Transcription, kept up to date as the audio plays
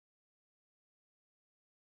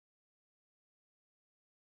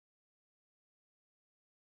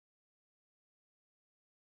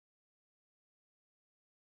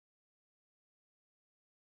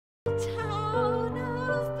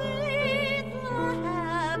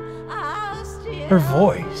Her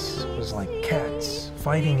voice was like cats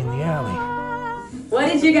fighting in the alley. What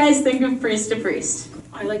did you guys think of Priest to Priest?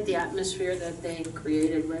 I like the atmosphere that they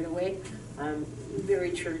created right away.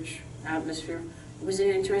 Very church atmosphere. It was an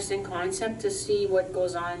interesting concept to see what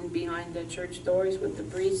goes on behind the church doors with the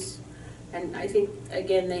priests. And I think,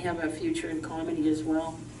 again, they have a future in comedy as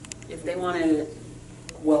well, if they wanted it.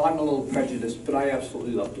 Well, I'm a little prejudiced, but I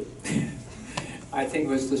absolutely loved it. I think it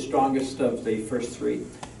was the strongest of the first three.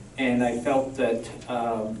 And I felt that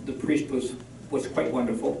the priest was quite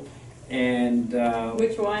wonderful. And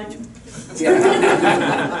Which one?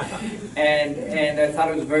 yeah. and I thought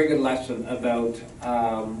it was a very good lesson about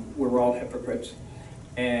we're all hypocrites,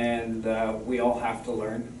 and we all have to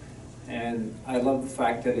learn. And I love the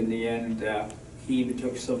fact that in the end he even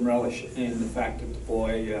took some relish in the fact that the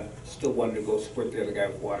boy still wanted to go squirt the other guy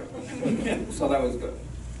with water. So that was good.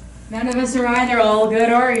 None of us are either all good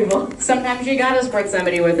or evil. Sometimes you gotta squirt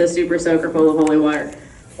somebody with a super soaker full of holy water.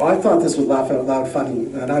 Well, I thought this was laugh out loud funny,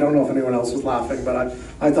 and I don't know if anyone else was laughing, but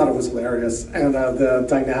I thought it was hilarious. And the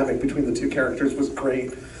dynamic between the two characters was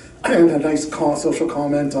great. And a nice social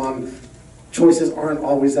comment on choices aren't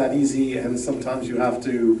always that easy, and sometimes you have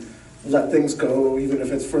to let things go, even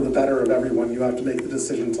if it's for the better of everyone. You have to make the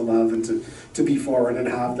decision to love and to be forward and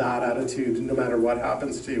have that attitude no matter what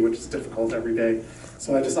happens to you, which is difficult every day.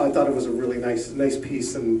 So I thought it was a really nice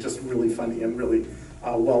piece, and just really funny and really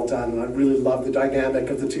well done. And I really love the dynamic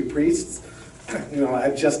of the two priests. You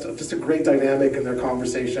know, just a great dynamic in their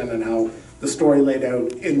conversation and how the story laid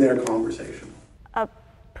out in their conversation. A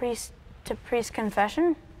priest to priest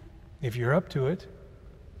confession? If you're up to it.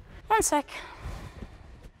 One sec.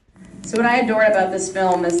 So what I adored about this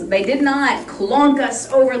film is they did not clonk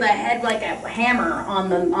us over the head like a hammer on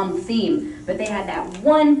the theme, but they had that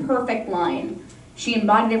one perfect line. She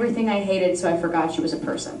embodied everything I hated, so I forgot she was a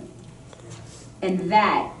person. And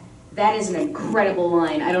that is an incredible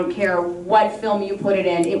line. I don't care what film you put it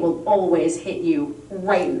in, it will always hit you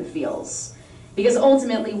right in the feels. Because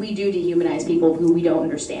ultimately we do dehumanize people who we don't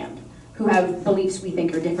understand, who have beliefs we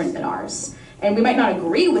think are different than ours. And we might not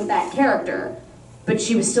agree with that character, but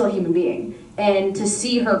she was still a human being. And to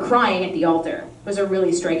see her crying at the altar was a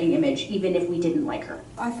really striking image, even if we didn't like her.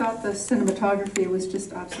 I thought the cinematography was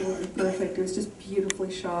just absolutely perfect. It was just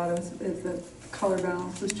beautifully shot. The color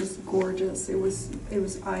balance was just gorgeous. It was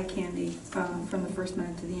eye candy from the first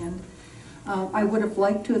minute to the end. I would have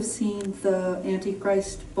liked to have seen the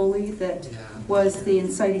Antichrist bully that was the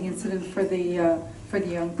inciting incident for the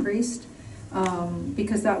young priest,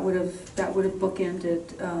 because that would have bookended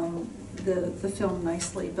the film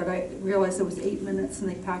nicely. But I realized it was 8 minutes and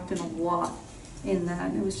they packed in a lot in that,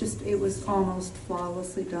 and it was almost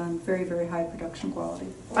flawlessly done. Very, very high production quality.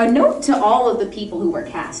 A note to all of the people who were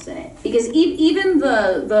cast in it, because even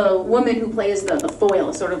the woman who plays the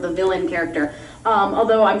foil, sort of the villain character,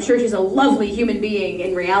 although I'm sure she's a lovely human being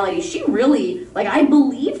in reality, she really, I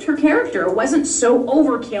believed her character. It wasn't so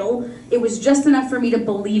overkill. It was just enough for me to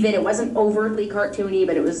believe it. It wasn't overtly cartoony,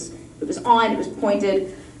 but it was on, it was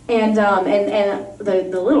pointed. And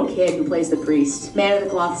the little kid who plays the priest, man of the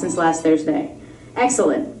cloth since last Thursday.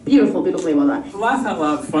 Excellent. Beautiful, beautifully well done. Laugh out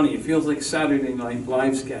loud funny. It feels like Saturday Night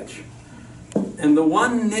Live sketch. And the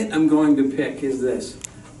one nit I'm going to pick is this.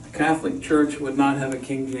 The Catholic Church would not have a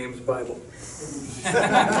King James Bible. And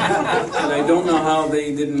I don't know how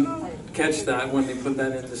they didn't catch that when they put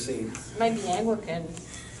that in the scene. Might be Anglican.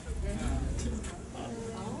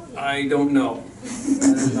 I don't know.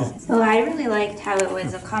 Well, I really liked how it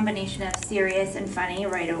was a combination of serious and funny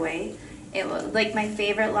right away. It was like my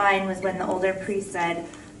favorite line was when the older priest said,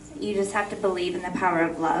 "You just have to believe in the power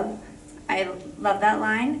of love." I love that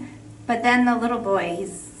line. But then the little boy,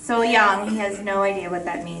 he's so young, he has no idea what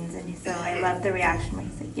that means, and so I love the reaction when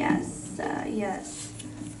he said, "Yes, yes,"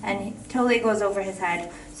 and it totally goes over his head.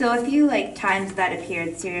 So a few times that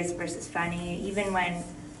appeared, serious versus funny, even when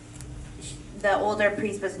the older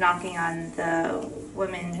priest was knocking on the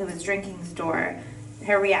woman who was drinking's door,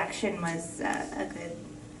 her reaction was a good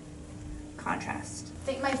contrast. I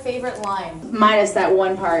think my favorite line, minus that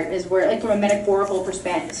one part, is where, from a metaphorical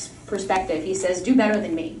perspective, he says, "Do better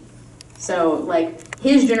than me." So,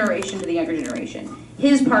 his generation to the younger generation,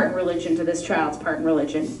 his part in religion to this child's part in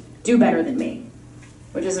religion, do better than me.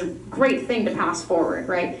 Which is a great thing to pass forward,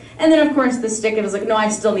 right? And then, of course, the stick is no, I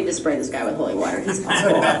still need to spray this guy with holy water. He's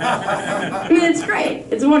possible. I mean, it's great.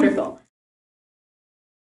 It's wonderful.